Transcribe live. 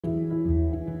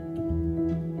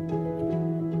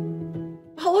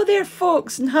Hello there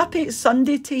folks, and happy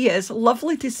Sunday to you. It's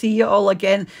lovely to see you all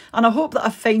again, and I hope that I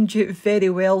find you very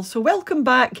well. So welcome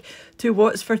back to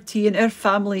What's for Tea and our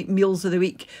family meals of the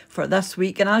week for this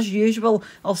week. And as usual,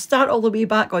 I'll start all the way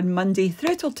back on Monday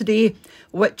through till today,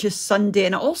 which is Sunday.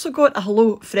 And I also got a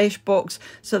Hello Fresh box,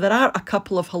 so there are a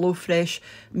couple of Hello Fresh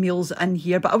meals in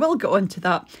here, but I will get on to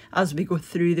that as we go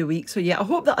through the week. So yeah, I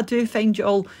hope that I do find you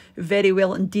all very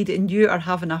well indeed, and you are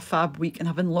having a fab week and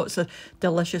having lots of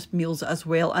delicious meals as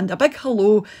well. And a big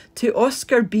hello to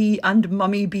Oscar B and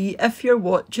Mummy B if you're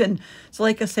watching. So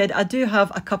like I said, I do have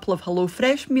a couple of Hello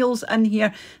Fresh meals in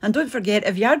here, and don't forget,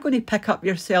 if you are going to pick up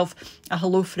yourself a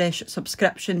Hello Fresh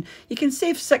subscription, you can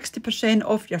save 60%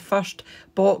 off your first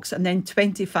box and then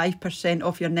 25%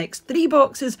 off your next 3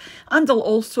 boxes, and I'll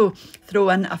also throw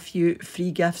in a few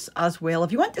free gifts as well.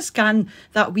 If you want to scan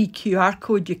that wee QR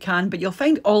code, you can, but you'll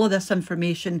find all of this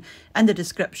information in the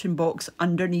description box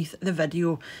underneath the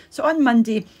video. So on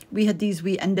Monday we had these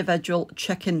wee individual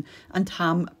chicken and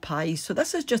ham pies. So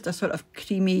this is just a sort of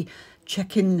creamy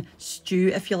chicken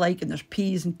stew, if you like, and there's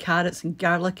peas and carrots and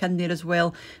garlic in there as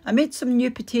well. I made some new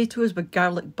potatoes with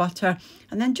garlic butter,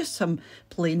 and then just some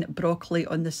plain broccoli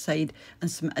on the side and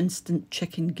some instant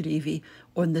chicken gravy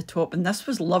on the top. And this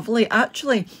was lovely.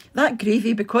 Actually, that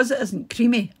gravy, because it isn't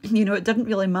creamy, you know, it didn't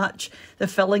really match the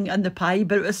filling in the pie,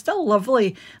 but it was still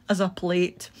lovely as a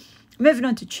plate. Moving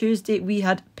on to Tuesday, we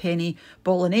had penny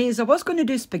bolognese. I was going to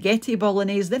do spaghetti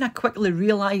bolognese, then I quickly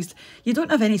realised you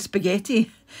don't have any spaghetti,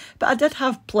 but I did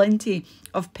have plenty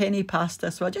of penny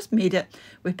pasta, so I just made it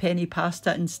with penny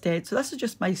pasta instead. So this is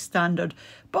just my standard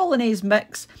bolognese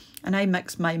mix, and I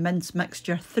mix my mince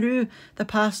mixture through the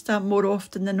pasta more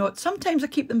often than not. Sometimes I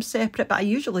keep them separate, but I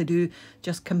usually do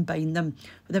just combine them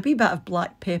with a wee bit of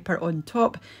black pepper on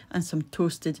top and some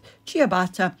toasted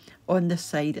ciabatta on the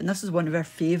side. And this is one of our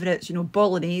favourites, you know,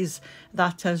 bolognese,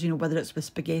 that is, you know, whether it's with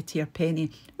spaghetti or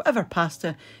penny, whatever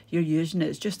pasta you're using,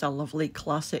 it's just a lovely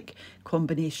classic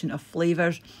combination of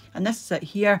flavours. And this is it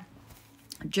here,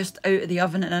 just out of the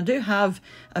oven, and I do have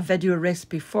a video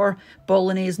recipe for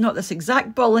bolognese, not this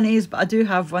exact bolognese, but I do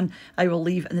have one I will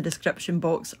leave in the description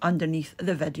box underneath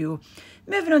the video.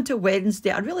 Moving on to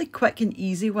Wednesday, a really quick and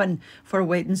easy one for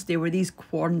Wednesday were these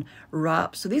corn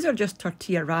wraps. So these are just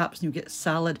tortilla wraps, and you get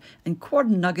salad and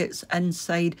corn nuggets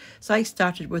inside. So I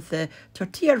started with the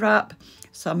tortilla wrap,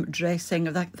 some dressing,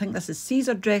 I think this is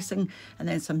Caesar dressing, and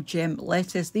then some gem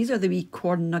lettuce. These are the wee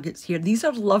corn nuggets here. These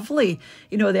are lovely.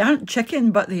 You know, they aren't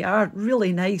chicken, but they are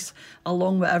really nice,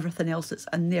 along with everything else that's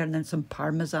in there. And then some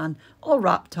parmesan, all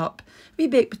wrapped up. Wee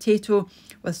baked potato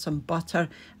with some butter,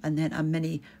 and then a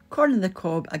mini corn on the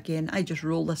cob. Again, I just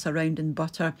roll this around in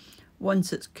butter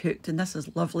once it's cooked, and this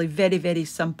is lovely. Very, very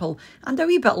simple and a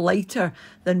wee bit lighter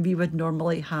than we would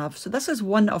normally have. So this is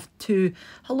one of 2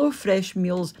 Hello Fresh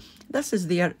meals. This is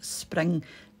their spring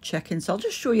chicken. So I'll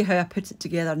just show you how I put it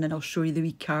together, and then I'll show you the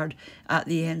wee card at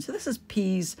the end. So this is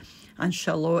peas and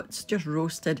shallots just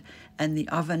roasted in the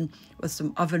oven with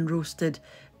some oven roasted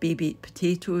baby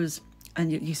potatoes. And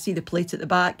you see the plate at the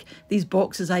back. These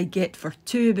boxes I get for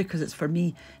 2 because it's for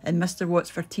me and Mr. What's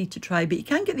for Tea to try. But you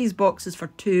can get these boxes for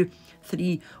 2,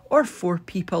 3 or 4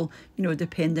 people, you know,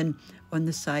 depending on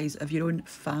the size of your own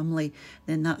family.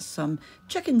 Then that's some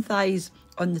chicken thighs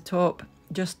on the top.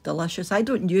 Just delicious. I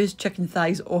don't use chicken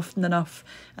thighs often enough.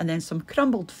 And then some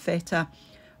crumbled feta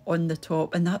on the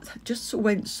top, and that just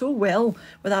went so well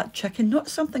with that chicken. Not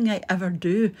something I ever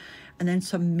do. And then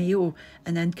some mayo,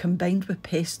 and then combined with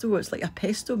pesto, it's like a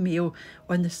pesto mayo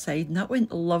on the side, and that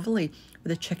went lovely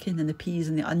with the chicken and the peas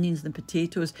and the onions and the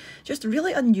potatoes. Just a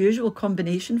really unusual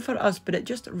combination for us, but it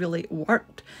just really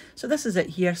worked. So this is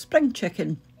it here, spring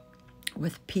chicken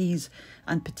with peas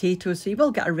and potatoes. So you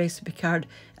will get a recipe card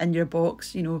in your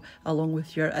box, you know, along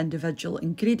with your individual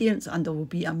ingredients, and there will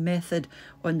be a method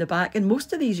on the back. And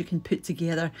most of these you can put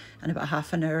together in about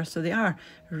half an hour, so they are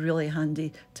really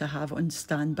handy to have on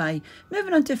standby.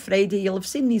 Moving on to Friday, you'll have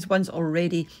seen these ones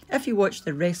already if you watched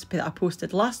the recipe that I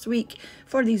posted last week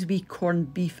for these wee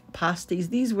corned beef pasties.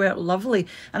 These were lovely,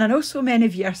 and I know so many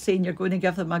of you are saying you're going to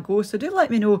give them a go, so do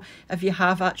let me know if you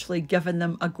have actually given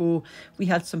them a go. We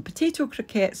had some potato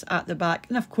croquettes at the back,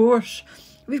 and of course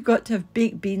we've got to have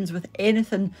baked beans with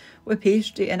anything with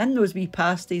pastry, and in those wee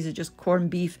pasties are just corned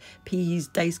beef, peas,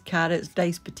 diced carrots,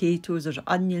 diced potatoes, there's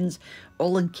onions,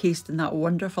 all encased in that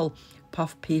wonderful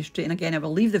puff pastry. And again, I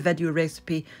will leave the video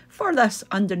recipe for this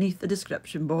underneath the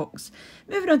description box.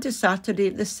 Moving on to Saturday,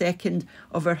 the second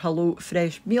of our Hello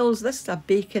Fresh meals. This is a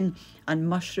bacon and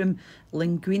mushroom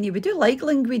linguine. We do like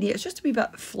linguine, it's just a wee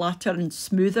bit flatter and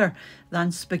smoother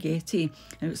than spaghetti.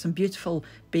 And it's some beautiful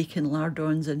bacon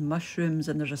lardons and mushrooms,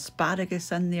 and there's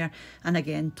asparagus in there, and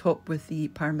again topped with the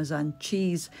Parmesan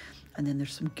cheese. And then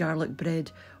there's some garlic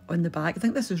bread on the back. I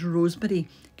think this is rosemary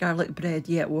garlic bread.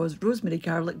 Yeah, it was rosemary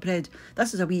garlic bread.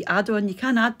 This is a wee add-on. You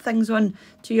can add things on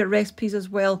to your recipes as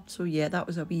well. So yeah, that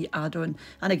was a wee add-on.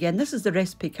 And again, this is the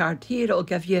recipe card here. It'll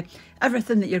give you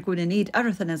everything that you're going to need.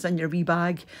 Everything is in your wee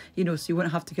bag, you know, so you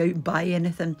won't have to go out and buy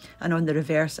anything. And on the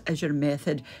reverse is your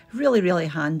method. Really, really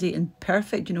handy and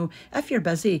perfect, you know, if you're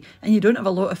busy and you don't have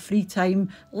a lot of free time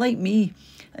like me.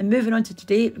 And moving on to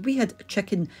today, we had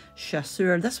chicken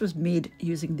chasseur. This was made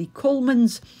using the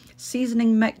Coleman's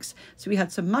seasoning mix. So we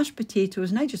had some mashed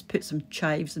potatoes, and I just put some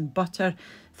chives and butter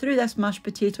through this mashed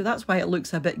potato. That's why it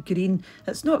looks a bit green.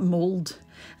 It's not mould.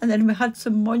 And then we had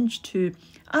some mange too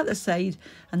at the side,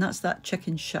 and that's that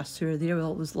chicken chasseur there with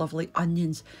all those lovely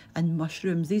onions and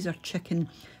mushrooms. These are chicken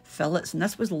fillets, and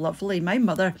this was lovely. My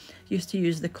mother used to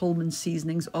use the Coleman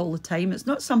seasonings all the time. It's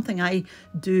not something I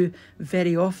do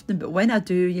very often, but when I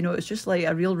do, you know, it's just like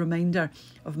a real reminder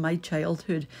of my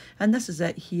childhood. And this is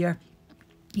it here.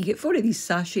 You get 4 of these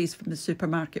sachets from the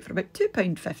supermarket for about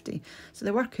 £2.50, so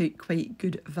they work out quite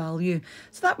good value.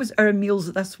 So that was our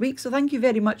meals this week, so thank you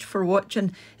very much for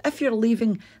watching. If you're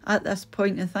leaving at this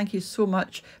point, and thank you so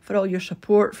much for all your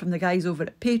support from the guys over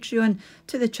at Patreon,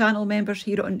 to the channel members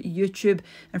here on YouTube,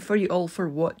 and for you all for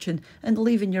watching and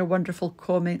leaving your wonderful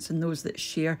comments, and those that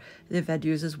share the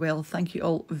videos as well. Thank you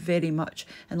all very much.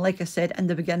 And like I said in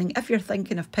the beginning, if you're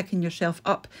thinking of picking yourself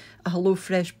up a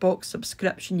HelloFresh box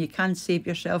subscription, you can save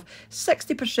yourself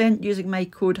 60% using my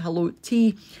code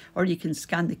HelloT, or you can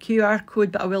scan the QR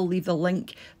code, but I will leave the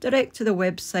link direct to the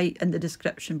website in the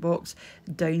description box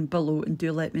down below. And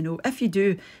do let me know if you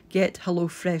do get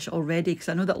HelloFresh already, because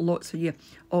I know that lots of you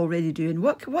already do. And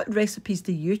what recipes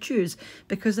do you choose?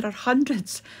 Because there are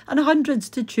hundreds and hundreds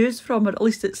to choose from, or at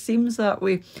least it seems that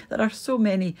way. There are so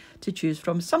many to choose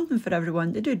from. Something for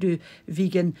everyone. They do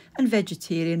vegan and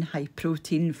vegetarian, high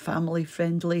protein, family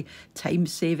friendly, time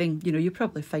saving. You know, you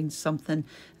probably find something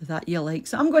that you like.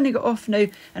 So I'm going to get off now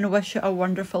and wish you a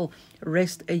wonderful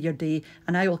rest of your day,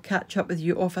 and I will catch up with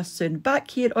you off as soon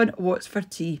back here on What's for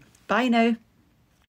Tea. Bye now.